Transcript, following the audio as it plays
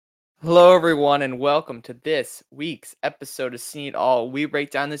Hello, everyone, and welcome to this week's episode of Seen It All. We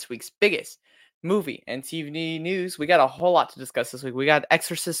break down this week's biggest movie and TV news. We got a whole lot to discuss this week. We got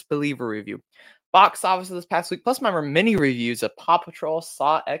Exorcist Believer review, box office of this past week, plus my mini reviews of Paw Patrol,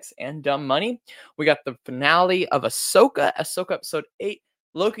 Saw X, and Dumb Money. We got the finale of Ahsoka episode 8,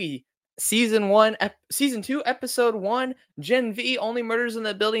 Loki season 2, episode 1, Gen V, Only Murders in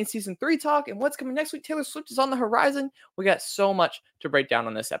the Building, season 3 talk, and what's coming next week. Taylor Swift is on the horizon. We got so much to break down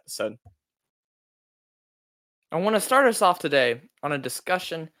on this episode. I want to start us off today on a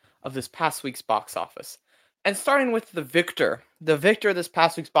discussion of this past week's box office. And starting with the victor of this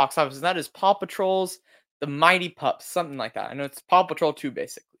past week's box office, and that is Paw Patrol's The Mighty Pups, something like that. I know it's Paw Patrol 2,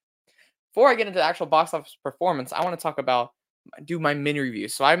 basically. Before I get into the actual box office performance, I want to do my mini review.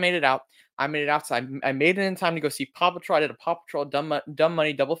 So I made it out. So I made it in time to go see Paw Patrol. I did a Paw Patrol Dumb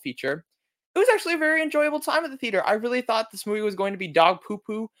Money double feature. It was actually a very enjoyable time at the theater. I really thought this movie was going to be dog poo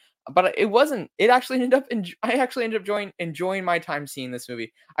poo, but it wasn't. I actually ended up enjoying my time seeing this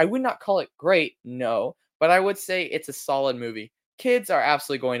movie. I would not call it great, no, but I would say it's a solid movie. Kids are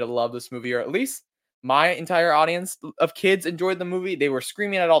absolutely going to love this movie, or at least my entire audience of kids enjoyed the movie. They were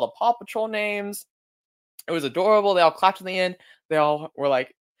screaming at all the Paw Patrol names. It was adorable. They all clapped at the end. They all were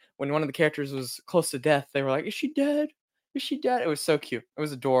like, when one of the characters was close to death, they were like, "Is she dead? Is she dead?" It was so cute. It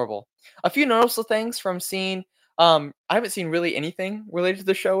was adorable. A few noticeable things from seeing. I haven't seen really anything related to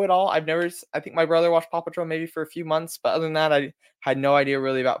the show at all. I think my brother watched Paw Patrol maybe for a few months, but other than that, I had no idea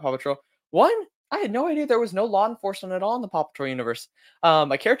really about Paw Patrol. One, I had no idea there was no law enforcement at all in the Paw Patrol universe.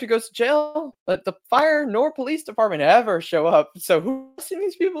 A character goes to jail, but the fire nor police department ever show up. So who's seen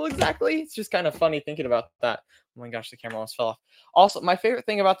these people exactly? It's just kind of funny thinking about that. Oh my gosh, the camera almost fell off. Also, my favorite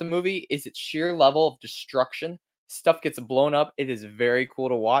thing about the movie is its sheer level of destruction. Stuff gets blown up. It is very cool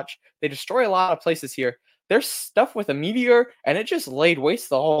to watch. They destroy a lot of places here. There's stuff with a meteor, and it just laid waste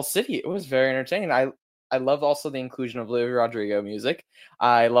the whole city. It was very entertaining. I love also the inclusion of Olivia Rodrigo music.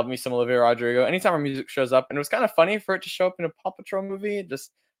 I love me some Olivia Rodrigo. Anytime her music shows up, and it was kind of funny for it to show up in a Paw Patrol movie. It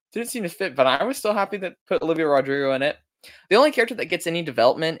just didn't seem to fit, but I was still happy that put Olivia Rodrigo in it. The only character that gets any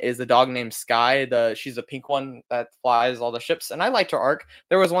development is the dog named Sky. She's a pink one that flies all the ships, and I liked her arc.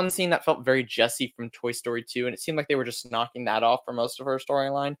 There was one scene that felt very Jessie from Toy Story 2, and it seemed like they were just knocking that off for most of her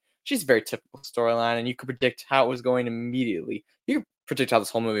storyline. She's a very typical storyline, and you could predict how it was going immediately. You could predict how this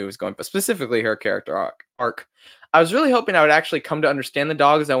whole movie was going, but specifically her character arc. I was really hoping I would actually come to understand the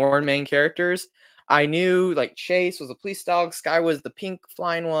dogs that weren't main characters. I knew like Chase was a police dog, Sky was the pink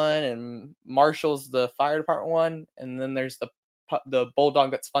flying one, and Marshall's the fire department one, and then there's the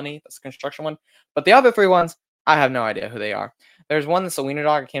bulldog that's funny, that's the construction one. But the other three ones, I have no idea who they are. There's one that's a wiener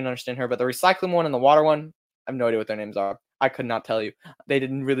dog, I can't understand her, but the recycling one and the water one, I have no idea what their names are. I could not tell you. They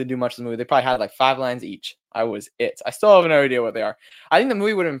didn't really do much of the movie. They probably had like 5 lines each. I still have no idea what they are. I think the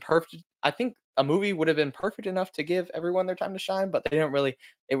movie would have been perfect. I think a movie would have been perfect enough to give everyone their time to shine, but they didn't really.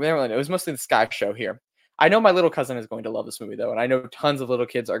 It was mostly the Sky show here. I know my little cousin is going to love this movie though, and I know tons of little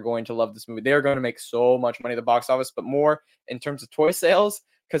kids are going to love this movie. They are going to make so much money at the box office, but more in terms of toy sales,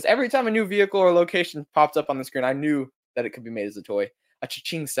 because every time a new vehicle or location popped up on the screen, I knew that it could be made as a toy. A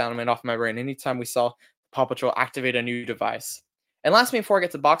cha-ching sound went off my brain anytime we saw Paw Patrol activate a new device. And last, before I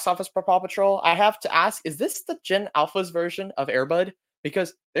get to box office for Paw Patrol, I have to ask, is this the Gen Alpha's version of Air Bud?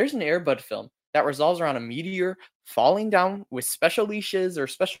 Because there's an Air Bud film that revolves around a meteor falling down with special leashes or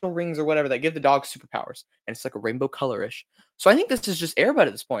special rings or whatever that give the dog superpowers. And it's like a rainbow colorish. So I think this is just Air Bud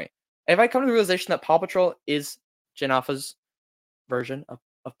at this point. If I come to the realization that Paw Patrol is Gen Alpha's version of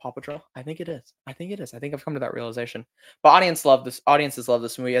Paw Patrol, I think it is. I think I've come to that realization. But audiences love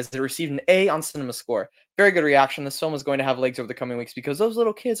this movie as it received an A on Cinema Score. Very good reaction. This film is going to have legs over the coming weeks because those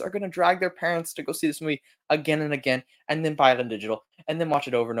little kids are going to drag their parents to go see this movie again and again, and then buy it on digital, and then watch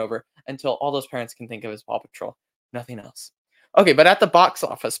it over and over until all those parents can think of as Paw Patrol. Nothing else. Okay, but at the box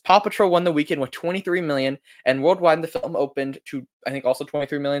office, Paw Patrol won the weekend with 23 million, and worldwide the film opened to, I think, also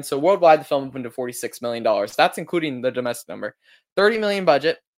 23 million. So worldwide the film opened to $46 million. That's including the domestic number. 30 million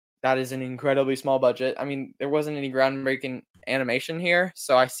budget. That is an incredibly small budget. I mean, there wasn't any groundbreaking animation here,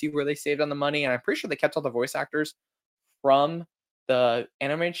 so I see where they saved on the money, and I'm pretty sure they kept all the voice actors from the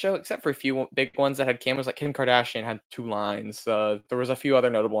animated show, except for a few big ones that had cameos, like Kim Kardashian had 2 lines. There was a few other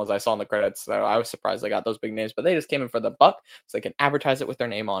notable ones I saw in the credits, so I was surprised they got those big names, but they just came in for the buck, so they can advertise it with their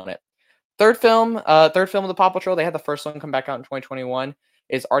name on it. Third film of the Paw Patrol. They had the first one come back out in 2021.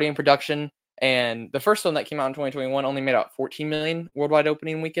 Is already in production, and the first one that came out in 2021 only made out 14 million worldwide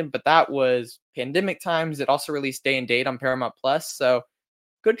opening weekend, but that was pandemic times. It also released day and date on Paramount Plus, so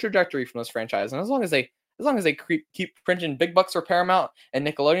good trajectory from this franchise. And as long as they keep printing big bucks for Paramount and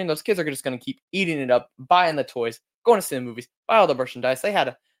Nickelodeon, those kids are just going to keep eating it up, buying the toys, going to see the movies, buy all the merchandise. They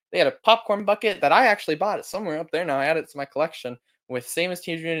had They had a popcorn bucket that I actually bought. It somewhere up there now. I added it to my collection with same as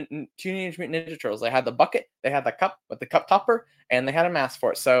Teenage Mutant Ninja Turtles. They had the bucket, they had the cup with the cup topper, and they had a mask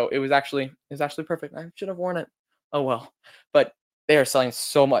for it. So it was actually perfect. I should have worn it. Oh well. But they are selling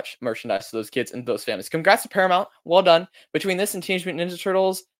so much merchandise to those kids and those families. Congrats to Paramount. Well done. Between this and Teenage Mutant Ninja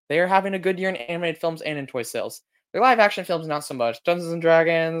Turtles, they are having a good year in animated films and in toy sales. Their live action films, not so much. Dungeons and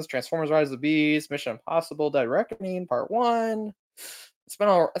Dragons, Transformers: Rise of the Beast, Mission Impossible: Dead Reckoning Part 1. It's been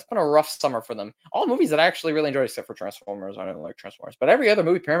a rough summer for them. All movies that I actually really enjoyed, except for Transformers. I don't like Transformers, but every other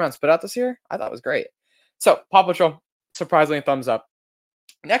movie Paramount's put out this year, I thought was great. So Paw Patrol, surprisingly, thumbs up.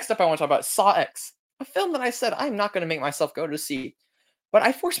 Next up, I want to talk about Saw X, a film that I said I'm not going to make myself go to see, but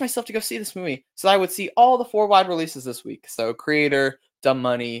I forced myself to go see this movie so I would see all the 4 wide releases this week. So Creator, Dumb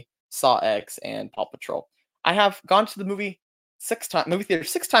Money, Saw X, and Paw Patrol. I have gone to the movie theater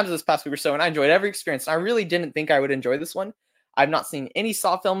 6 times this past week or so, and I enjoyed every experience. I really didn't think I would enjoy this one. I've not seen any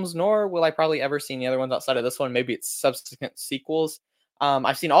Saw films, nor will I probably ever see any other ones outside of this one. Maybe it's subsequent sequels.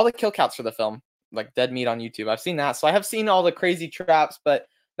 I've seen all the kill counts for the film, like Dead Meat on YouTube. I've seen that. So I have seen all the crazy traps, but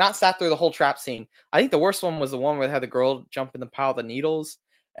not sat through the whole trap scene. I think the worst one was the one where they had the girl jump in the pile of the needles.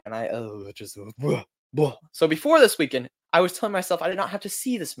 And So before this weekend, I was telling myself I did not have to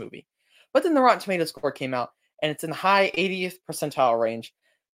see this movie. But then the Rotten Tomatoes score came out, and it's in the high 80th percentile range.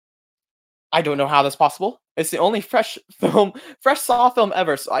 I don't know how that's possible. It's the only fresh Saw film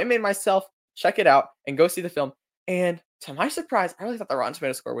ever. So I made myself check it out and go see the film. And to my surprise, I really thought the Rotten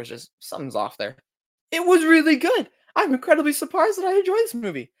Tomato score was just something's off there. It was really good. I'm incredibly surprised that I enjoyed this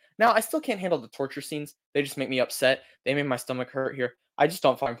movie. Now, I still can't handle the torture scenes. They just make me upset. They made my stomach hurt here. I just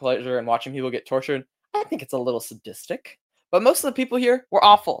don't find pleasure in watching people get tortured. I think it's a little sadistic. But most of the people here were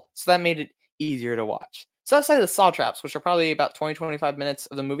awful, so that made it easier to watch. So outside of the saw traps, which are probably about 20-25 minutes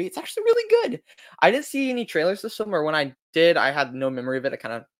of the movie, it's actually really good. I didn't see any trailers this film, or when I did, I had no memory of it. I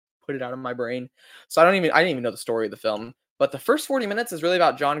kind of put it out of my brain. So I didn't even know the story of the film. But the first 40 minutes is really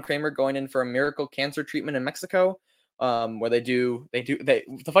about John Kramer going in for a miracle cancer treatment in Mexico, where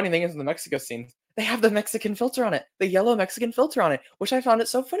the funny thing is in the Mexico scene, they have the Mexican filter on it, the yellow Mexican filter on it, which I found it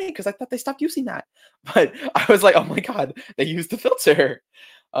so funny because I thought they stopped using that. But I was like, oh my God, they used the filter.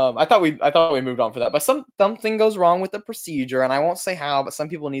 I thought we moved on for that, but something goes wrong with the procedure, and I won't say how, but some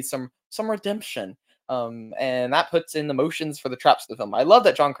people need some redemption. And that puts in the motions for the traps of the film. I love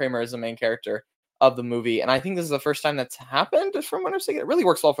that John Kramer is the main character of the movie, and I think this is the first time that's happened from what I'm saying. It really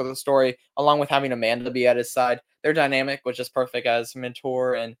works well for the story, along with having Amanda be at his side. Their dynamic was just perfect as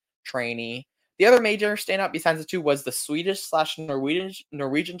mentor and trainee. The other major standout besides the two was the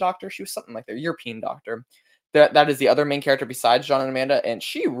Swedish/Norwegian doctor. She was something like their European doctor. That is the other main character besides John and Amanda, and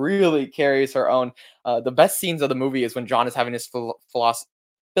she really carries her own. The best scenes of the movie is when John is having his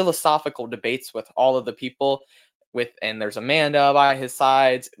philosophical debates with all of the people, and there's Amanda by his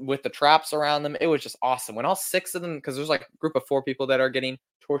sides with the traps around them. It was just awesome when all 6 of them, because there's like a group of 4 people that are getting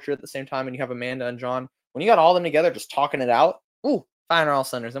tortured at the same time, and you have Amanda and John. When you got all of them together, just talking it out, ooh, fire on all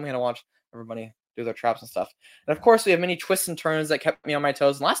cylinders. Then we're gonna watch everybody do their traps and stuff. And of course, we have many twists and turns that kept me on my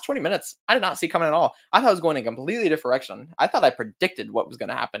toes. In the last 20 minutes, I did not see coming at all. I thought I was going in a completely different direction. I thought I predicted what was going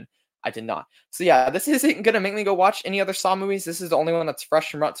to happen. I did not. So yeah, this isn't going to make me go watch any other Saw movies. This is the only one that's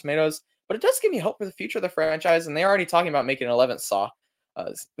fresh from Rotten Tomatoes. But it does give me hope for the future of the franchise, and they're already talking about making an 11th Saw.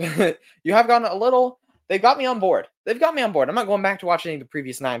 You have gone a little. They've got me on board. I'm not going back to watching the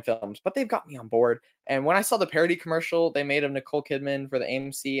previous 9 films, but they've got me on board. And when I saw the parody commercial they made of Nicole Kidman for the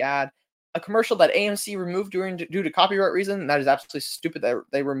AMC ad, a commercial that AMC removed due to copyright reason, and that is absolutely stupid that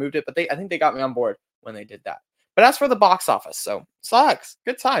they removed it, but I think they got me on board when they did that. But as for the box office, so sucks.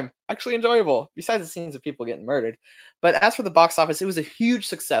 Good time. Actually enjoyable, besides the scenes of people getting murdered. But as for the box office, it was a huge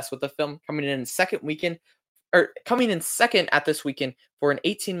success with the film coming in second at this weekend for an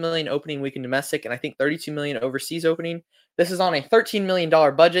 18 million opening weekend domestic, and I think 32 million overseas opening. This is on a $13 million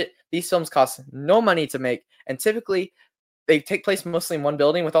budget. These films cost no money to make, and typically they take place mostly in one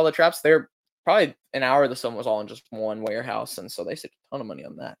building with all the traps. They're probably an hour of the film was all in just one warehouse, and so they saved a ton of money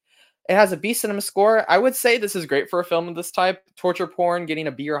on that. It has a B cinema score. I would say this is great for a film of this type. Torture porn getting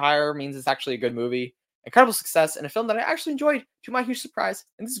a B or higher means it's actually a good movie. Incredible success, and a film that I actually enjoyed, to my huge surprise.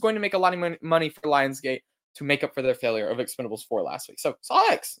 And this is going to make a lot of money for Lionsgate to make up for their failure of Expendables 4 last week. So,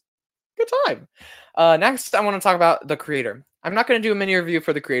 Saw X, good time. Next, I want to talk about The Creator. I'm not going to do a mini review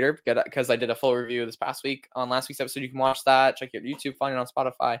for The Creator because I did a full review this past week on last week's episode. You can watch that. Check it out YouTube. Find it on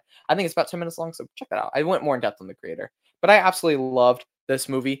Spotify. I think it's about 10 minutes long, so check that out. I went more in depth on The Creator, but I absolutely loved this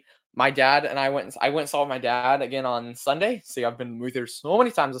movie. My dad and I went and saw my dad again on Sunday. See, I've been in the movie theater so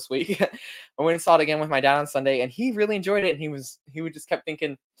many times this week. I went and saw it again with my dad on Sunday, and he really enjoyed it. And he would just kept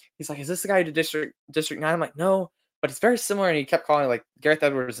thinking, he's like, "Is this the guy who did District 9?" I'm like, "No, but it's very similar, and he kept calling it, like, Gareth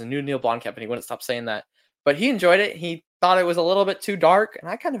Edwards the new Neil Blomkamp, and he wouldn't stop saying that. But he enjoyed it. He thought it was a little bit too dark, and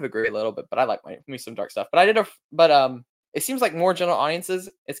I kind of agree a little bit, but I like me some dark stuff. But I did a but it seems like more general audiences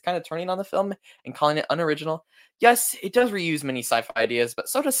it's kind of turning on the film and calling it unoriginal. Yes, it does reuse many sci-fi ideas, but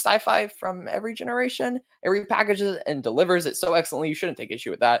so does sci-fi from every generation. It repackages and delivers it so excellently. You shouldn't take issue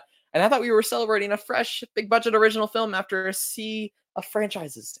with that. And I thought we were celebrating a fresh, big budget original film after a sea of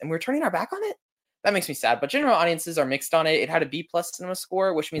franchises, and we're turning our back on it. That makes me sad. But general audiences are mixed on it. It had a B plus cinema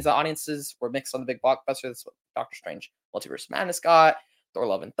score, which means the audiences were mixed on the big blockbuster. That's what Doctor Strange, Multiverse of Madness got, Thor: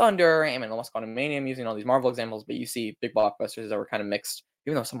 Love and Thunder, Ant-Man and the Wasp: Quantumania. I'm using all these Marvel examples, but you see big blockbusters that were kind of mixed.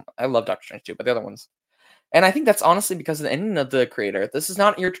 Even though some, I love Doctor Strange too, but the other ones. And I think that's honestly because of the ending of the creator. This is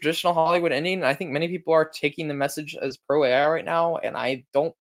not your traditional Hollywood ending. I think many people are taking the message as pro AI right now, and I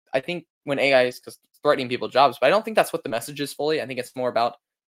don't. I think when AI is threatening people's jobs, but I don't think that's what the message is fully. I think it's more about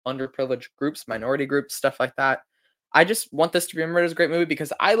underprivileged groups, minority groups, stuff like that. I just want this to be remembered as a great movie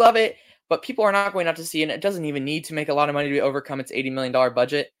because I love it, but people are not going out to see it. And it doesn't even need to make a lot of money to overcome its $80 million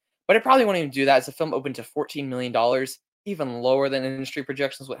budget, but it probably won't even do that. It's a film opened to $14 million, even lower than industry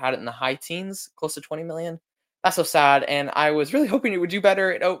projections would had it in the high teens, close to 20 million. That's so sad. And I was really hoping it would do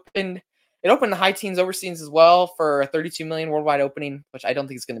better. It opened the high teens overseas as well for a 32 million worldwide opening, which I don't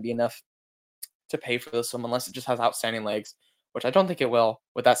think is going to be enough to pay for this film unless it just has outstanding legs, which I don't think it will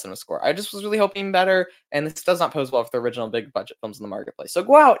with that cinema score. I just was really hoping better, and this does not pose well for the original big budget films in the marketplace. So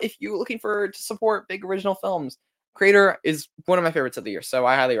go out if you're looking to support big original films. Creator is one of my favorites of the year, so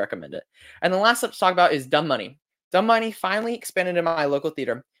I highly recommend it. And the last stuff to talk about is Dumb Money. Dumb Money finally expanded in my local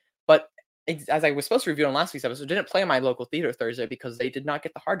theater, but as I was supposed to review on last week's episode, it didn't play in my local theater Thursday because they did not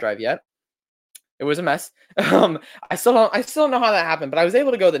get the hard drive yet. It was a mess. I still don't know how that happened, but I was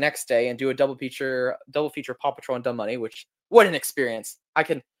able to go the next day and do a double feature Paw Patrol and Dumb Money, which what an experience. I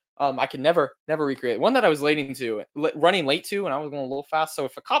can never recreate one that I was running late to, and I was going a little fast. So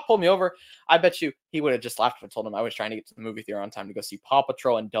if a cop pulled me over, I bet you he would have just laughed if I told him I was trying to get to the movie theater on time to go see Paw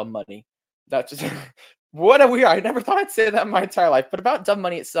Patrol and Dumb Money. That just what a weird. I never thought I'd say that in my entire life. But about Dumb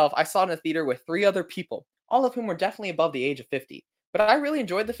Money itself, I saw it in a theater with 3 other people, all of whom were definitely above the age of 50. But I really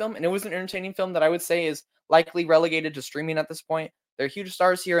enjoyed the film, and it was an entertaining film that I would say is likely relegated to streaming at this point. There are huge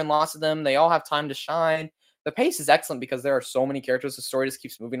stars here, and lots of them. They all have time to shine. The pace is excellent because there are so many characters. The story just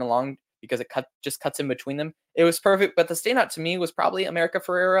keeps moving along because it just cuts in between them. It was perfect, but the standout to me was probably America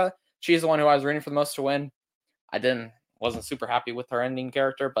Ferrera. She's the one who I was rooting for the most to win. Wasn't super happy with her ending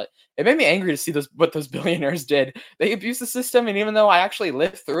character, but it made me angry to see what those billionaires did. They abused the system, and even though I actually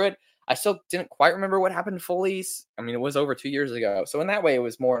lived through it, I still didn't quite remember what happened fully. I mean, it was over 2 years ago. So in that way, it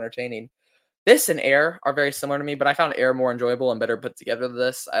was more entertaining. This and Air are very similar to me, but I found Air more enjoyable and better put together than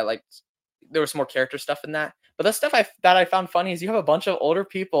this. There was some more character stuff in that. But the stuff that I found funny is you have a bunch of older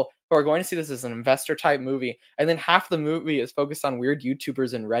people who are going to see this as an investor type movie. And then half the movie is focused on weird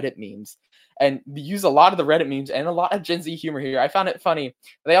YouTubers and Reddit memes. And they use a lot of the Reddit memes and a lot of Gen Z humor here. I found it funny.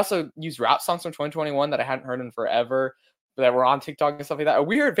 They also use rap songs from 2021 that I hadn't heard in forever, that were on TikTok and stuff like that. A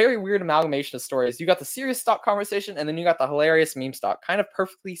weird, very weird amalgamation of stories. You got the serious stock conversation, and then you got the hilarious meme stock. Kind of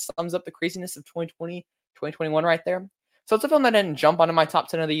perfectly sums up the craziness of 2020, 2021 right there. So it's a film that didn't jump onto my top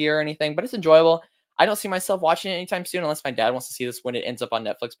 10 of the year or anything, but it's enjoyable. I don't see myself watching it anytime soon unless my dad wants to see this when it ends up on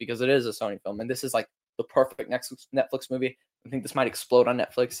Netflix, because it is a Sony film, and this is like the perfect next Netflix movie. I think this might explode on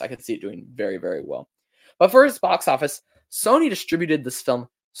Netflix. I could see it doing very, very well. But for its box office, Sony distributed this film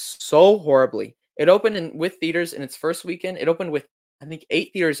so horribly. It opened with theaters in its first weekend. It opened with, I think,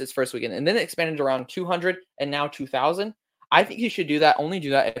 8 theaters its first weekend, and then it expanded to around 200 and now 2,000. I think you should only do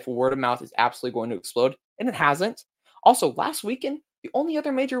that if word of mouth is absolutely going to explode, and it hasn't. Also, last weekend, the only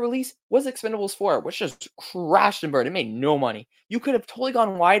other major release was Expendables 4, which just crashed and burned. It made no money. You could have totally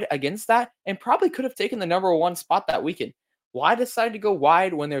gone wide against that and probably could have taken the number 1 spot that weekend. Why decide to go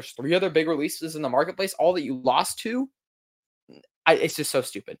wide when there's 3 other big releases in the marketplace, all that you lost to? It's just so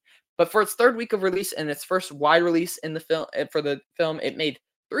stupid. But for its third week of release and its first wide release in the film, it made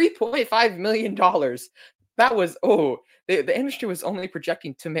 $3.5 million. That was the industry was only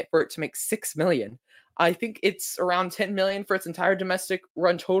projecting for it to make $6 million. I think it's around $10 million for its entire domestic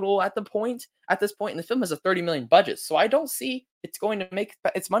run total at this point. And the film has a $30 million budget, so I don't see it's going to make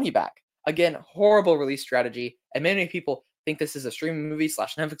its money back. Again, horrible release strategy, and many people think this is a streaming movie /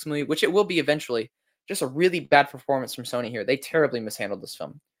 Netflix movie, which it will be eventually. Just a really bad performance from Sony here. They terribly mishandled this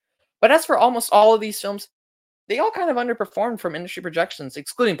film. But as for almost all of these films, they all kind of underperformed from industry projections,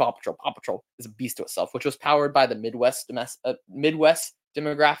 excluding Paw Patrol. Paw Patrol is a beast to itself, which was powered by the Midwest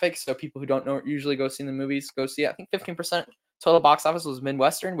demographic. So people who don't usually go see the movies go see it. I think 15% total box office was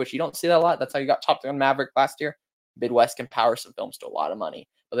Midwestern, which you don't see that a lot. That's how you got Top Gun Maverick last year. Midwest can power some films to a lot of money,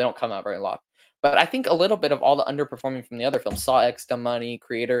 but they don't come out very a lot. But I think a little bit of all the underperforming from the other films, Saw X, Dumb Money,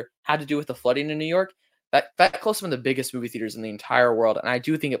 Creator, had to do with the flooding in New York. That closed some of the biggest movie theaters in the entire world, and I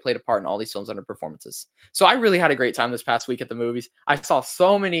do think it played a part in all these films' underperformances. So I really had a great time this past week at the movies. I saw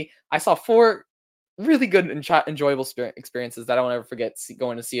four really good and enjoyable experiences that I won't ever forget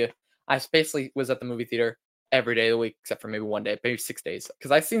going to see it. I basically was at the movie theater every day of the week, except for maybe one day, maybe 6 days,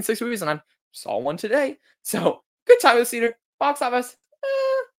 because I've seen 6 movies and I saw one today. So good time at the theater. Box office,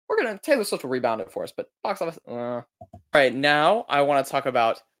 Taylor Swift will rebound it for us, but box office. All right, now I want to talk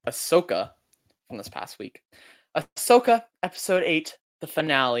about Ahsoka from this past week. Ahsoka, episode 8, the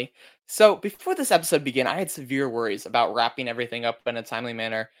finale. So before this episode began, I had severe worries about wrapping everything up in a timely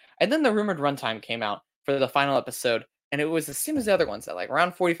manner. And then the rumored runtime came out for the final episode, and it was the same as the other ones, at like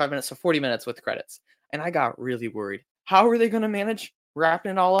around 45 minutes to 40 minutes with credits. And I got really worried. How are they going to manage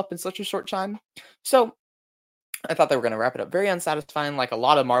wrapping it all up in such a short time? So I thought they were going to wrap it up very unsatisfying, like a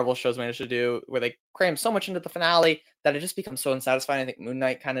lot of Marvel shows managed to do, where they cram so much into the finale that it just becomes so unsatisfying. I think Moon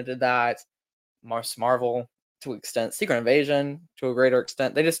Knight kind of did that. Marvel to an extent, Secret Invasion to a greater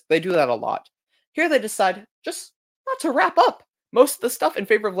extent. They do that a lot. Here they decide just not to wrap up most of the stuff in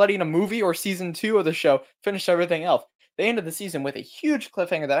favor of letting a movie or season 2 of the show finish everything else. They ended the season with a huge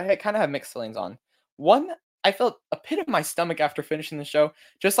cliffhanger that I kind of have mixed feelings on. One, I felt a pit of my stomach after finishing the show,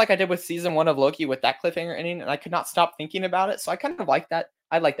 just like I did with season 1 of Loki with that cliffhanger ending, and I could not stop thinking about it. So I kind of like that.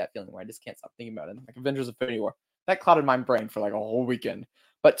 I like that feeling where I just can't stop thinking about it. Like Avengers Infinity War. That clouded my brain for like a whole weekend.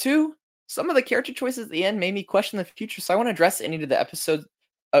 But two, some of the character choices at the end made me question the future. So I want to address any of the episodes,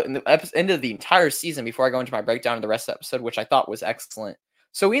 end of the entire season before I go into my breakdown of the rest of the episode, which I thought was excellent.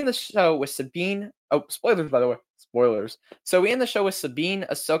 So we end the show with Sabine. Oh, spoilers, by the way. Spoilers. So we end the show with Sabine,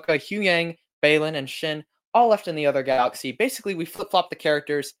 Ahsoka, Hu Yang, Balin, and Shin all left in the other galaxy. Basically, we flip-flopped the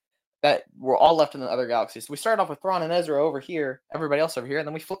characters that were all left in the other galaxy. So we started off with Thrawn and Ezra over here, everybody else over here, and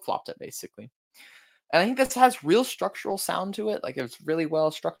then we flip-flopped it, basically. And I think this has real structural sound to it. Like, it's really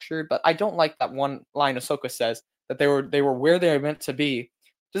well structured, but I don't like that one line Ahsoka says, that they were where they were meant to be.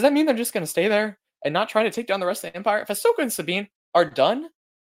 Does that mean they're just going to stay there and not try to take down the rest of the Empire? If Ahsoka and Sabine are done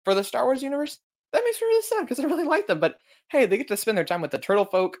for the Star Wars universe, that makes me really sad because I really like them. But hey, they get to spend their time with the Turtle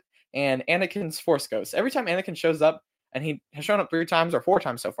Folk and Anakin's Force Ghost. Every time Anakin shows up, and he has shown up 3 times or 4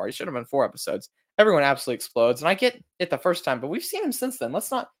 times so far, he should have been 4 episodes, everyone absolutely explodes. And I get it the first time, but we've seen him since then.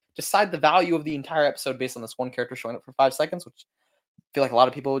 Let's not decide the value of the entire episode based on this one character showing up for 5 seconds, which I feel like a lot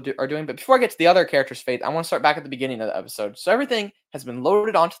of people are doing. But before I get to the other character's fate, I want to start back at the beginning of the episode. So everything has been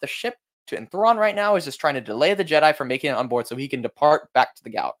loaded onto the ship, and Thrawn right now is just trying to delay the Jedi from making it on board so he can depart back to the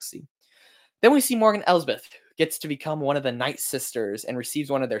galaxy. Then we see Morgan Elsbeth gets to become one of the Night Sisters and receives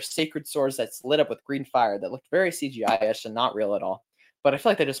one of their sacred swords that's lit up with green fire that looked very CGI-ish and not real at all. But I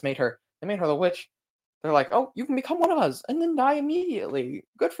feel like they made her the witch. They're like, oh, you can become one of us and then die immediately.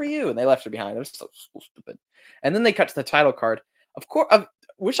 Good for you. And they left her behind. It was so stupid. And then they cut to the title card. Of course,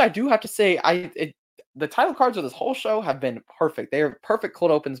 which I do have to say, the title cards of this whole show have been perfect. They are perfect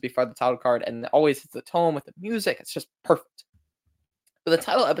cold opens before the title card, and it always hits the tone with the music. It's just perfect. But the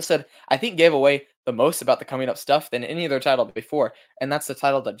title episode, I think, gave away the most about the coming up stuff than any other title before. And that's the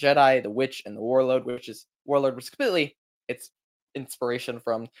title, The Jedi, the Witch, and the Warlord, which completely its inspiration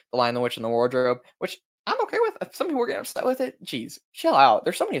from The Lion, the Witch, and the Wardrobe, which I'm okay with. If some people were getting upset with it, geez, chill out.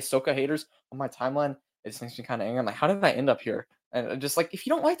 There's so many Ahsoka haters on my timeline. It just makes me kind of angry. I'm like, how did I end up here? And just like, if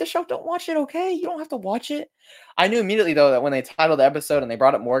you don't like the show, don't watch it, okay? You don't have to watch it. I knew immediately, though, that when they titled the episode and they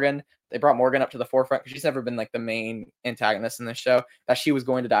brought Morgan up to the forefront, because she's never been like the main antagonist in this show, that she was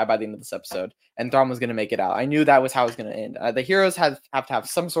going to die by the end of this episode, and Thrawn was going to make it out. I knew that was how it was going to end. The heroes have to have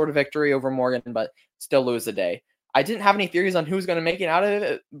some sort of victory over Morgan, but still lose the day. I didn't have any theories on who was going to make it out of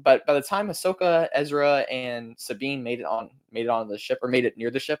it, but by the time Ahsoka, Ezra, and Sabine made it on the ship, or made it near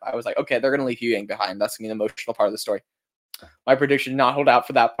the ship, I was like, okay, they're going to leave Hu Yang behind. That's going to be the emotional part of the story. My prediction did not hold out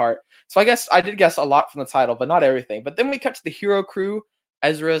for that part. So I did guess a lot from the title, but not everything. But then we cut to the hero crew,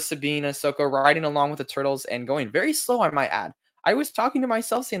 Ezra, Sabine, Ahsoka, riding along with the turtles and going very slow, I might add. I was talking to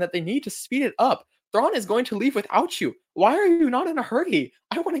myself saying that they need to speed it up. Thrawn is going to leave without you. Why are you not in a hurry?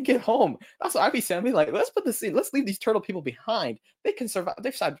 I want to get home. That's what I'd be saying. I'd be like, let's leave these turtle people behind. They can survive.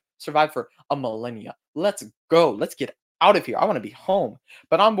 They've survived for a millennia. Let's go. Let's get out of here. I want to be home.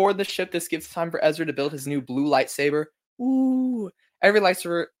 But on board the ship, this gives time for Ezra to build his new blue lightsaber. Ooh. Every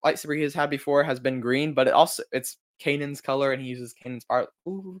lightsaber he has had before has been green, but it's Kanan's color, and he uses Kanan's power.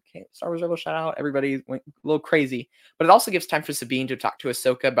 Ooh, Star Wars Rebel shout out. Everybody went a little crazy. But it also gives time for Sabine to talk to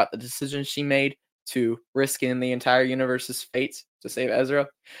Ahsoka about the decisions she made to risking the entire universe's fate to save Ezra.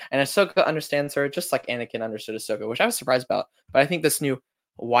 And Ahsoka understands her just like Anakin understood Ahsoka, which I was surprised about. But I think this new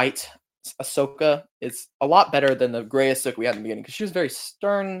white Ahsoka is a lot better than the gray Ahsoka we had in the beginning, because she was very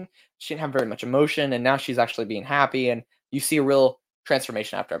stern. she didn't have very much emotion, and now she's actually being happy, and you see a real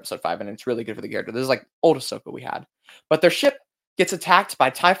transformation after episode 5, and it's really good for the character. This is like old Ahsoka we had. But their ship gets attacked by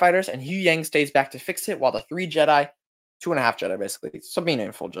TIE fighters, and Hu Yang stays back to fix it while the 3 Jedi, 2.5 Jedi basically, Sabine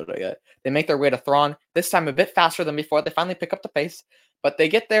ain't full Jedi yet, they make their way to Thrawn, this time a bit faster than before. They finally pick up the pace, but they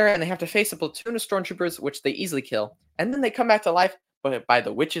get there and they have to face a platoon of stormtroopers, which they easily kill, and then they come back to life, but by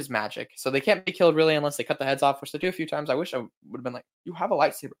the witch's magic. So they can't be killed really unless they cut the heads off, which they do a few times. I wish I would have been like, you have a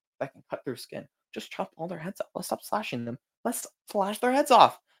lightsaber that can cut through skin. Just chop all their heads off. Let's stop slashing them. Let's slash their heads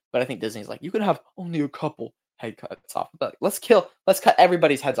off. But I think Disney's like, you can have only a couple head cuts off. But let's cut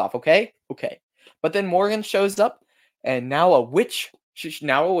everybody's heads off, okay? Okay. But then Morgan shows up, and now a witch. She's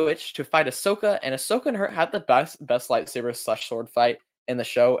now a witch to fight Ahsoka, and Ahsoka and her had the best lightsaber / sword fight in the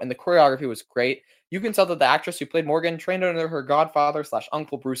show, and the choreography was great. You can tell that the actress who played Morgan trained under her godfather /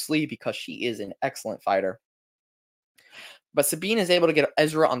 uncle Bruce Lee, because she is an excellent fighter. But Sabine is able to get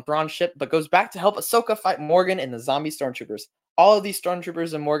Ezra on Thrawn's ship, but goes back to help Ahsoka fight Morgan and the zombie stormtroopers. All of these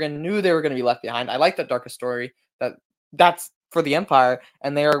stormtroopers and Morgan knew they were going to be left behind. I like that darker story, that's for the Empire,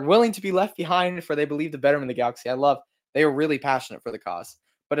 and they are willing to be left behind for they believe the betterment of the galaxy. They are really passionate for the cause.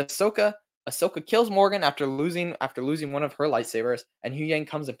 But Ahsoka kills Morgan after losing one of her lightsabers, and Hu Yang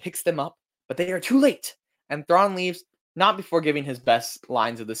comes and picks them up, but they are too late. And Thrawn leaves, not before giving his best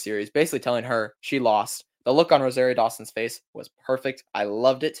lines of the series, basically telling her she lost. The look on Rosario Dawson's face was perfect. I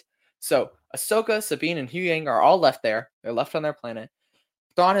loved it. So Ahsoka, Sabine, and Hu Yang are all left there. They're left on their planet.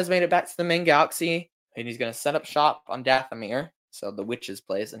 Thrawn has made it back to the main galaxy, and he's going to set up shop on Dathomir, so the witch's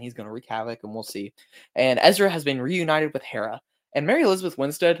place, and he's going to wreak havoc, and we'll see. And Ezra has been reunited with Hera. And Mary Elizabeth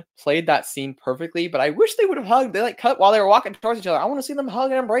Winstead played that scene perfectly, but I wish they would have hugged. They cut while they were walking towards each other. I want to see them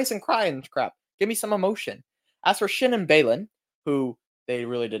hug and embrace and cry and crap. Give me some emotion. As for Shin and Balin, who they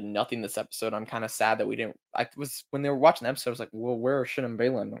really did nothing this episode. I'm kind of sad that we didn't. When they were watching the episode, I was like, well, where are Shin and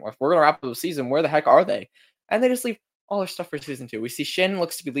Balin? If we're gonna wrap up the season, where the heck are they? And they just leave all their stuff for season 2. We see Shin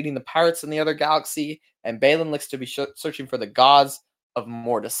looks to be leading the pirates in the other galaxy, and Balin looks to be searching for the gods of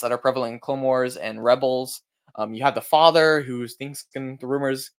Mortis that are prevalent in Clone Wars and Rebels. You have the father who's thinking the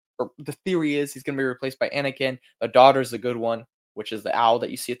rumors, or the theory is he's going to be replaced by Anakin. The daughter's the good one, which is the owl that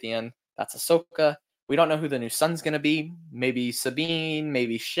you see at the end. That's Ahsoka. We don't know who the new son's going to be. Maybe Sabine,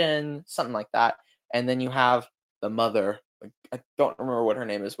 maybe Shin, something like that. And then you have the mother. I don't remember what her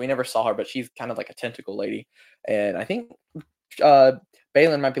name is. We never saw her, but she's kind of like a tentacle lady. And I think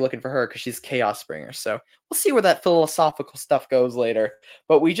Balin might be looking for her because she's Chaos Springer. So we'll see where that philosophical stuff goes later.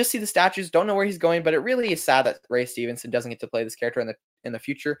 But we just see the statues, don't know where he's going, but it really is sad that Ray Stevenson doesn't get to play this character in the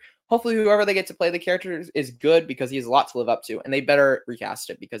future. Hopefully whoever they get to play the character is good, because he has a lot to live up to, and they better recast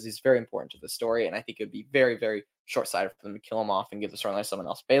it because he's very important to the story, and I think it would be very, very short-sighted for them to kill him off and give the storyline to someone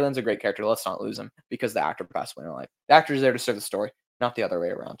else. Balin's a great character. Let's not lose him because the actor passed away in life. The actor is there to serve the story, not the other way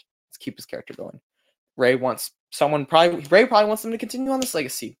around. Let's keep his character going. Ray probably wants them to continue on this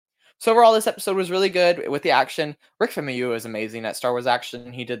legacy. So overall, this episode was really good with the action. Rick Famuyiwa is amazing at Star Wars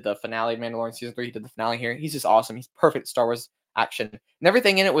action. He did the finale of Mandalorian Season 3. He did the finale here. He's just awesome. He's perfect at Star Wars action. And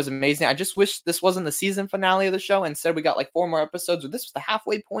everything in it was amazing. I just wish this wasn't the season finale of the show. Instead, we got like 4 more episodes, or this was the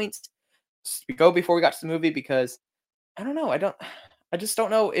halfway point to go before we got to the movie, because I don't know. I just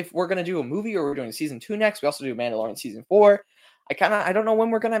don't know if we're going to do a movie or we're doing Season 2 next. We also do Mandalorian Season 4. I don't know when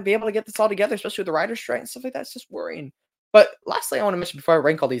we're going to be able to get this all together, especially with the writer's strike and stuff like that. It's just worrying. But lastly, I want to mention before I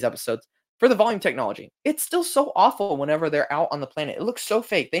rank all these episodes, for the volume technology, it's still so awful whenever they're out on the planet. It looks so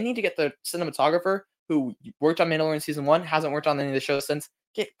fake. They need to get the cinematographer who worked on Mandalorian Season 1, hasn't worked on any of the shows since.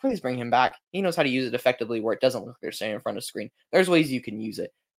 Please bring him back. He knows how to use it effectively where it doesn't look like they're standing in front of the screen. There's ways you can use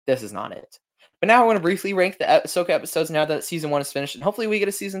it. This is not it. But now I want to briefly rank the Ahsoka episodes now that Season 1 is finished, and hopefully we get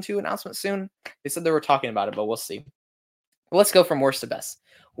a Season 2 announcement soon. They said they were talking about it, but we'll see. Let's go from worst to best.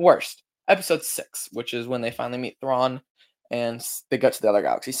 Worst, episode 6, which is when they finally meet Thrawn and they go to the other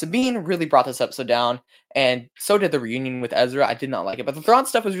galaxy. Sabine really brought this episode down, and so did the reunion with Ezra. I did not like it, but the Thrawn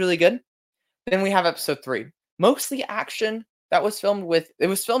stuff was really good. Then we have episode 3, mostly action. It was filmed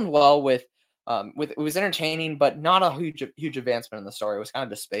well with it was entertaining, but not a huge advancement in the story. It was kind of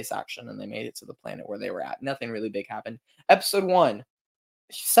just space action, and they made it to the planet where they were at. Nothing really big happened. Episode 1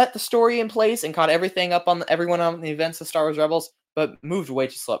 set the story in place and caught everyone on the events of Star Wars Rebels, but moved way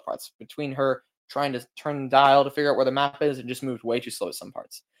too slow at parts. Between her trying to turn the dial to figure out where the map is, it just moved way too slow at some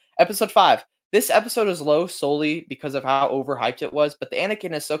parts. Episode 5. This episode is low solely because of how overhyped it was, but the Anakin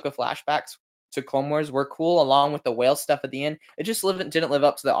and Ahsoka flashbacks to Clone Wars were cool, along with the whale stuff at the end. It just didn't live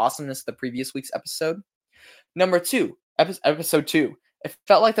up to the awesomeness of the previous week's episode. Number 2, episode 2. It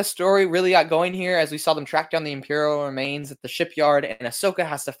felt like the story really got going here as we saw them track down the Imperial remains at the shipyard, and Ahsoka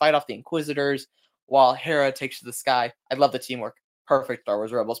has to fight off the Inquisitors while Hera takes to the sky. I love the teamwork. Perfect Star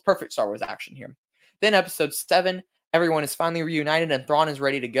Wars Rebels, perfect Star Wars action here. Then episode 7, everyone is finally reunited and Thrawn is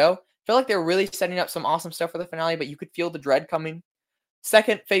ready to go. Feel like they're really setting up some awesome stuff for the finale, but you could feel the dread coming.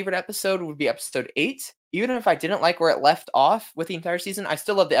 Second favorite episode would be episode 8. Even if I didn't like where it left off with the entire season, I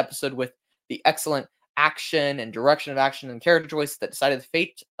still love the episode with the excellent action and direction of action and character choice that decided the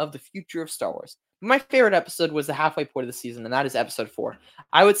fate of the future of Star Wars. My favorite episode was the halfway point of the season, and that is episode 4.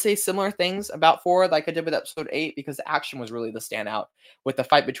 I would say similar things about 4 like I did with episode 8 because the action was really the standout. With the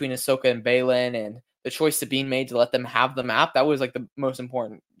fight between Ahsoka and Balin and the choice Sabine made to let them have the map, that was like the most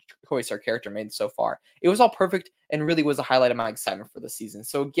important choice our character made so far. It was all perfect and really was a highlight of my excitement for the season.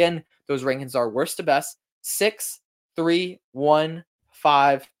 So again, those rankings are worst to best: 6, 3, 1,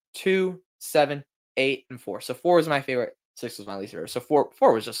 5, 2, 7, 8, and 4. So 4 is my favorite. 6 was my least favorite. So 4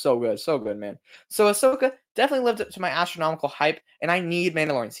 was just so good, man. So Ahsoka definitely lived up to my astronomical hype, and I need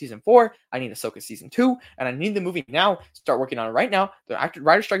Mandalorian season 4. I need Ahsoka season 2, and I need the movie now. Start working on it right now. The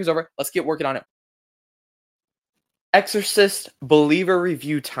writer strike is over. Let's get working on it. Exorcist believer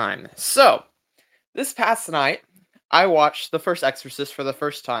review time. So this past night, I watched the first Exorcist for the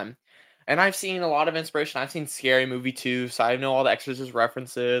first time. And I've seen a lot of inspiration. I've seen Scary Movie 2, so I know all the Exorcist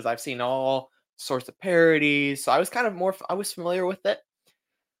references. I've seen all sorts of parodies, so I was kind of I was familiar with it.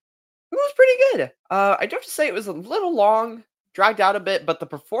 It was pretty good. I do have to say it was a little long, dragged out a bit, but the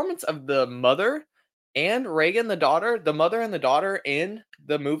performance of the mother and Reagan, the mother and the daughter in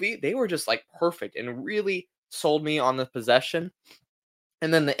the movie, they were just like perfect and really sold me on the possession.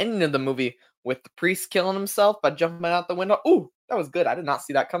 And then the ending of the movie with the priest killing himself by jumping out the window. Ooh, that was good. I did not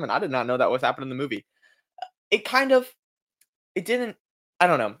see that coming. I did not know that was happening in the movie. It kind of, it didn't, I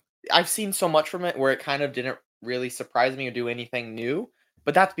don't know. I've seen so much from it where it kind of didn't really surprise me or do anything new.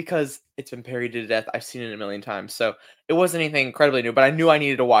 But that's because it's been parodied to death. I've seen it a million times. So it wasn't anything incredibly new, but I knew I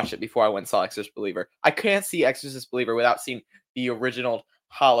needed to watch it before I went and saw Exorcist Believer. I can't see Exorcist Believer without seeing the original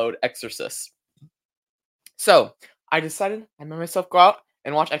hallowed Exorcist. So I decided I made myself go out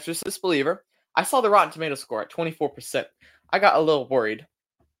and watch Exorcist Believer. I saw the Rotten Tomato score at 24%. I got a little worried.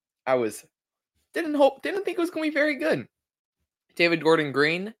 Didn't think it was going to be very good. David Gordon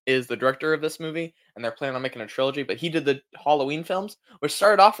Green is the director of this movie, and they're planning on making a trilogy, but he did the Halloween films, which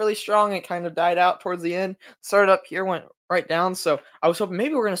started off really strong and kind of died out towards the end. Started up here, went right down, so I was hoping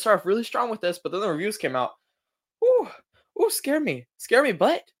maybe we're going to start off really strong with this, but then the reviews came out. Scare me,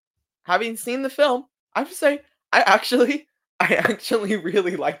 but having seen the film, I have to say, I actually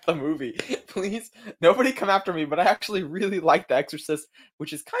really like the movie. Please, nobody come after me, but I actually really like The Exorcist,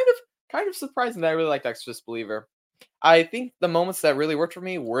 which is kind of surprising that I really like The Exorcist Believer. I think the moments that really worked for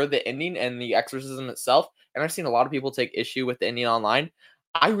me were the ending and the exorcism itself, and I've seen a lot of people take issue with the ending online.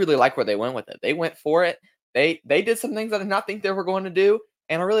 I really like where they went with it. They went for it. They did some things I did not think they were going to do,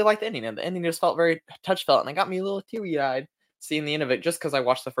 and I really liked the ending. And the ending just felt very touch-felt, and it got me a little teary-eyed seeing the end of it just because I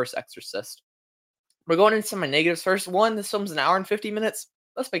watched the first Exorcist. We're going into some of my negatives first. One, this film's an hour and 50 minutes.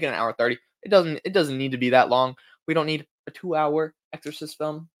 Let's make it an hour 30. It doesn't need to be that long. We don't need a 2-hour Exorcist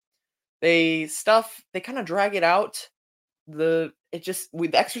film. They kind of drag it out. The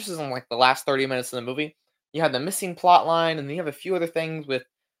exorcism, like the last 30 minutes of the movie, you have the missing plot line, and then you have a few other things with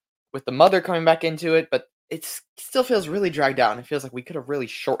the mother coming back into it, but it still feels really dragged out, and it feels like we could have really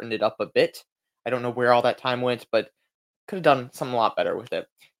shortened it up a bit. I don't know where all that time went, but could have done something a lot better with it.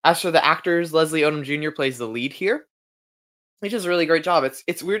 As for the actors, Leslie Odom Jr. plays the lead here. He does a really great job.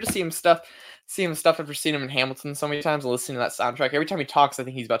 It's weird to see him stuff after seeing him in Hamilton so many times and listening to that soundtrack. Every time he talks, I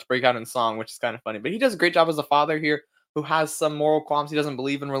think he's about to break out in song, which is kind of funny. But he does a great job as a father here who has some moral qualms. He doesn't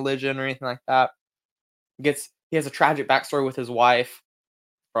believe in religion or anything like that. He has a tragic backstory with his wife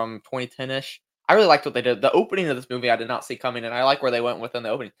from 2010-ish. I really liked what they did. The opening of this movie I did not see coming, and I like where they went within the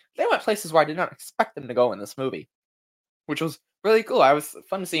opening. They went places where I did not expect them to go in this movie, which was really cool. I was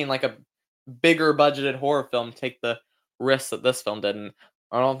fun seeing like a bigger budgeted horror film take the risks that this film did, and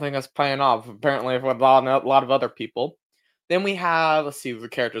I don't think that's paying off, apparently, for a lot of other people. Then we have, let's see, the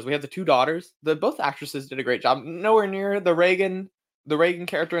characters. We have the two daughters. Both actresses did a great job. Nowhere near the Reagan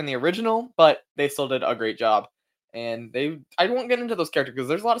character in the original, but they still did a great job. And I won't get into those characters because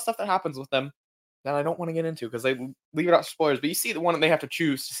there's a lot of stuff that happens with them that I don't want to get into because they leave it out spoilers. But you see the one that they have to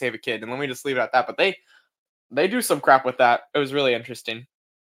choose to save a kid, and let me just leave it at that. But they do some crap with that. It was really interesting.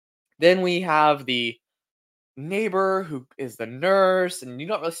 Then we have the neighbor who is the nurse, and you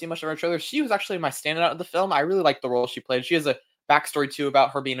don't really see much of her trailer. She was actually my standout of the film. I really liked the role she played. She has a backstory too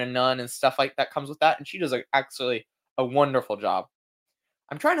about her being a nun and stuff like that comes with that, and she does actually a wonderful job.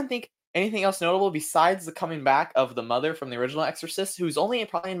 I'm trying to think anything else notable besides the coming back of the mother from the original Exorcist, who's only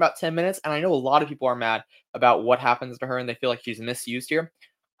probably in about 10 minutes, and I know a lot of people are mad about what happens to her and they feel like she's misused here.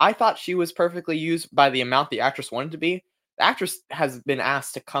 I thought she was perfectly used by the amount the actress wanted to be. The actress has been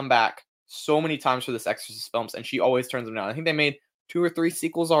asked to come back so many times for this Exorcist films, and she always turns them down. I think they made 2 or 3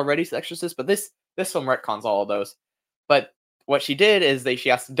 sequels already to Exorcist, but this film retcons all of those. But what she did is she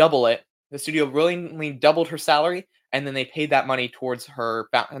has to double it. The studio willingly doubled her salary, and then they paid that money towards her.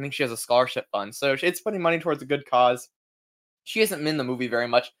 I think she has a scholarship fund, so it's putting money towards a good cause. She hasn't been in the movie very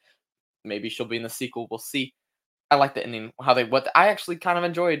much. Maybe she'll be in the sequel. We'll see. I like the ending. I actually kind of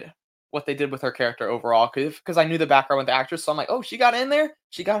enjoyed what they did with her character overall, because I knew the background with the actress. So I'm like, oh, she got in there,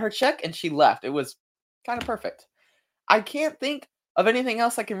 she got her check, and she left. It was kind of perfect. I can't think of anything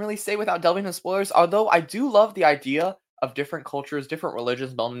else I can really say without delving into spoilers. Although I do love the idea of different cultures, different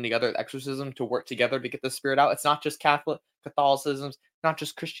religions melding together with exorcism to work together to get the spirit out. It's not just Catholicism, not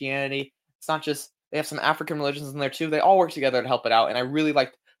just Christianity. It's not just, they have some African religions in there too. They all work together to help it out. And I really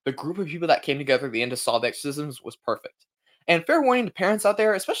liked the group of people that came together at the end to solve the exorcisms was perfect. And fair warning to parents out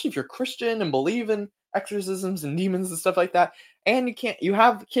there, especially if you're Christian and believe in exorcisms and demons and stuff like that, and you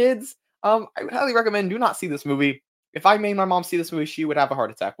have kids, I would highly recommend do not see this movie. If I made my mom see this movie, she would have a heart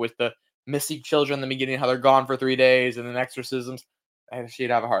attack with the missing children in the beginning, how they're gone for 3 days, and then exorcisms, and she'd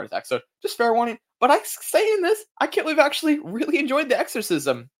have a heart attack. So just fair warning. But saying this, I can't believe I actually really enjoyed The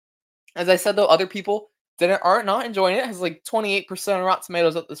Exorcism. As I said, though, other people are not enjoying it. It has like 28% on Rotten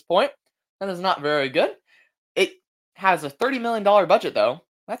Tomatoes at this point. That is not very good. It has a $30 million budget, though.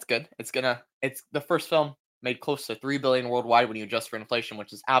 That's good. It's the first film made close to $3 billion worldwide when you adjust for inflation,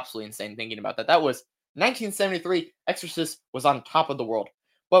 which is absolutely insane thinking about that. That was 1973. Exorcist was on top of the world.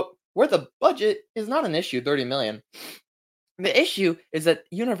 But where the budget is not an issue, $30 million. The issue is that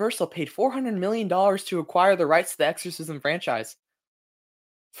Universal paid $400 million to acquire the rights to the Exorcism franchise.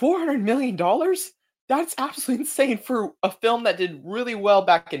 $400 million? That's absolutely insane for a film that did really well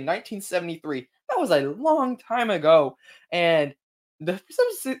back in 1973. That was a long time ago. And the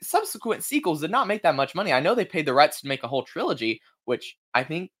subsequent sequels did not make that much money. I know they paid the rights to make a whole trilogy, which I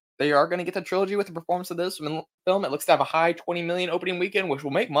think they are going to get the trilogy with the performance of this film. It looks to have a high 20 million opening weekend, which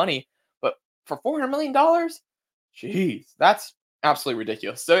will make money. But for $400 million? Jeez, that's absolutely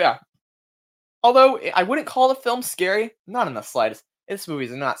ridiculous. So yeah, although I wouldn't call the film scary, not in the slightest. This movie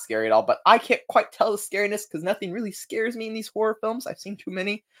is not scary at all, but I can't quite tell the scariness because nothing really scares me in these horror films. I've seen too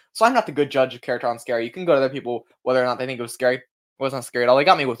many. So I'm not the good judge of character on scary. You can go to other people whether or not they think it was scary. It wasn't scary at all. They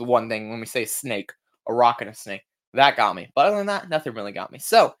got me with one thing when we say snake, a rock and a snake. That got me. But other than that, nothing really got me.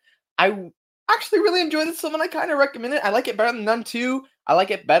 So I actually really enjoyed this film and I kind of recommend it. I like it better than Nun 2. I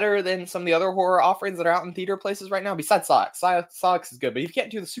like it better than some of the other horror offerings that are out in theater places right now, besides Sonic. Sonic is good, but if you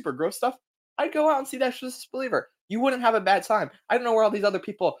can't do the super gross stuff, I'd go out and see The Exorcist Believer. You wouldn't have a bad time. I don't know where all these other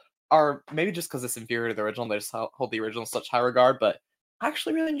people are, maybe just because it's inferior to the original, they just hold the original in such high regard, but I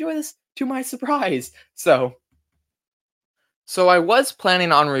actually really enjoy this to my surprise. So I was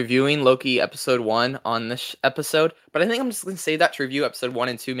planning on reviewing Loki episode 1 on this episode, but I think I'm just going to save that to review episode 1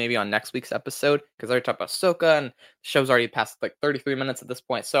 and 2 maybe on next week's episode, because I already talked about Ahsoka, and the show's already past like 33 minutes at this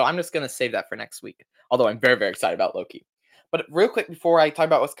point, so I'm just going to save that for next week, although I'm very, very excited about Loki. But real quick, before I talk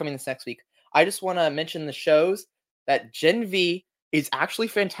about what's coming this next week, I just want to mention the shows that Gen V is actually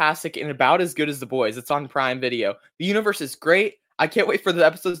fantastic and about as good as The Boys. It's on Prime Video. The universe is great. I can't wait for the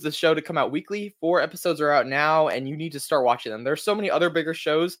episodes of the show to come out weekly. 4 episodes are out now, and you need to start watching them. There's so many other big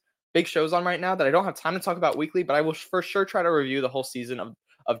shows on right now that I don't have time to talk about weekly, but I will for sure try to review the whole season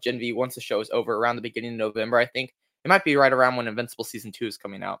of Gen V once the show is over, around the beginning of November, I think. It might be right around when Invincible Season 2 is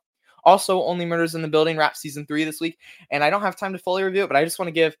coming out. Also, Only Murders in the Building wraps Season 3 this week, and I don't have time to fully review it, but I just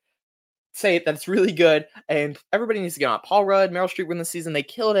want to say that it's really good, and everybody needs to get on it. Paul Rudd, Meryl Streep win the season. They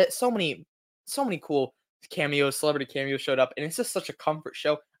killed it. So many cool cameos, celebrity cameos showed up, and it's just such a comfort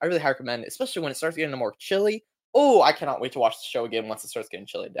show. I really highly recommend it, especially when it starts getting more chilly. Oh, I cannot wait to watch the show again once it starts getting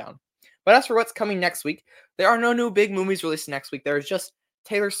chilly down. But as for what's coming next week, there are no new big movies released next week. There is just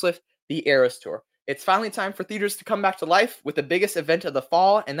Taylor Swift, The Eras Tour. It's finally time for theaters to come back to life with the biggest event of the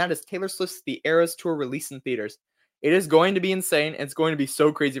fall, and that is Taylor Swift's The Eras Tour release in theaters. It is going to be insane. It's going to be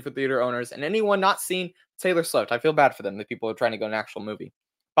so crazy for theater owners. And anyone not seen Taylor Swift, I feel bad for them, the people who are trying to go to an actual movie.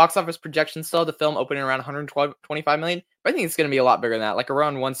 Box office projections still have the film opening around 125 million, but I think it's going to be a lot bigger than that, like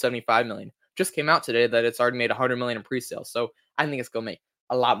around 175 million. Just came out today that it's already made 100 million in pre-sales, so I think it's going to make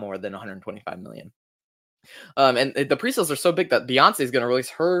a lot more than 125 million. And the pre-sales are so big that Beyonce is going to release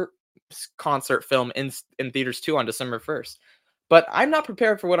her concert film in theaters too on December 1st. But I'm not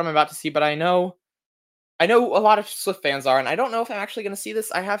prepared for what I'm about to see, but I know a lot of Swift fans are, and I don't know if I'm actually going to see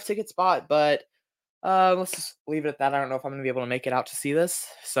this. I have tickets bought, but let's just leave it at that. I don't know if I'm going to be able to make it out to see this.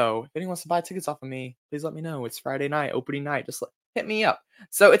 So if anyone wants to buy tickets off of me, please let me know. It's Friday night, opening night. Just hit me up.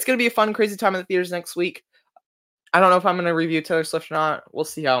 So it's going to be a fun, crazy time in the theaters next week. I don't know if I'm gonna review Taylor Swift or not. We'll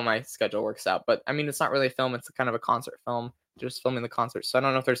see how my schedule works out. But I mean, it's not really a film; it's kind of a concert film. Just filming the concert, so I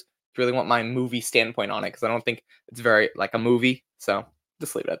don't know if you really want my movie standpoint on it because I don't think it's very like a movie. So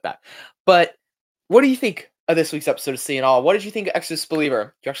just leave it at that. But what do you think of this week's episode of See It All? What did you think of Exorcist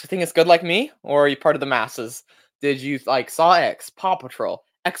Believer? Do you actually think it's good like me, or are you part of the masses? Did you like Saw X, Paw Patrol,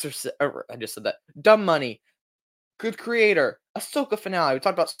 Exorcist? I just said that. Dumb Money, Good Creator, Ahsoka finale. We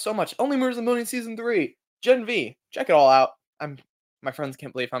talked about so much. Only Murders in the Building season 3, Gen V. Check it all out. My friends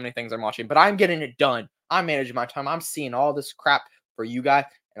can't believe how many things I'm watching, but I'm getting it done. I'm managing my time. I'm seeing all this crap for you guys,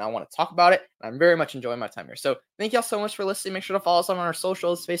 and I want to talk about it. And I'm very much enjoying my time here. So thank y'all so much for listening. Make sure to follow us on our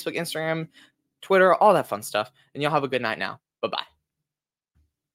socials: Facebook, Instagram, Twitter, all that fun stuff. And y'all have a good night now. Bye bye.